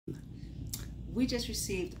We just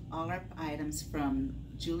received all our items from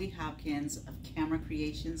Julie Hopkins of Camera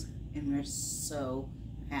Creations, and we're so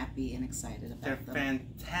happy and excited about them. They're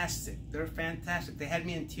fantastic. They're fantastic. They had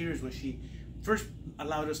me in tears when she first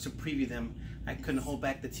allowed us to preview them. I couldn't hold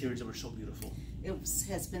back the tears. They were so beautiful. It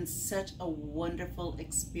has been such a wonderful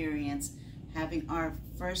experience having our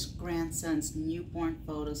first grandson's newborn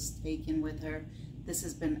photos taken with her. This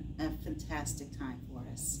has been a fantastic time for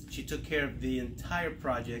us. She took care of the entire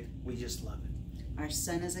project. We just love it. Our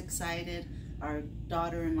son is excited. Our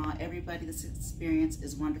daughter-in-law, everybody. This experience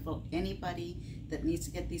is wonderful. Anybody that needs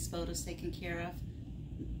to get these photos taken care of,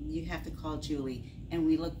 you have to call Julie. And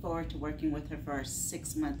we look forward to working with her for our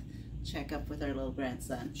 6-month checkup with our little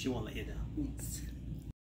grandson. She won't let you down. Yes.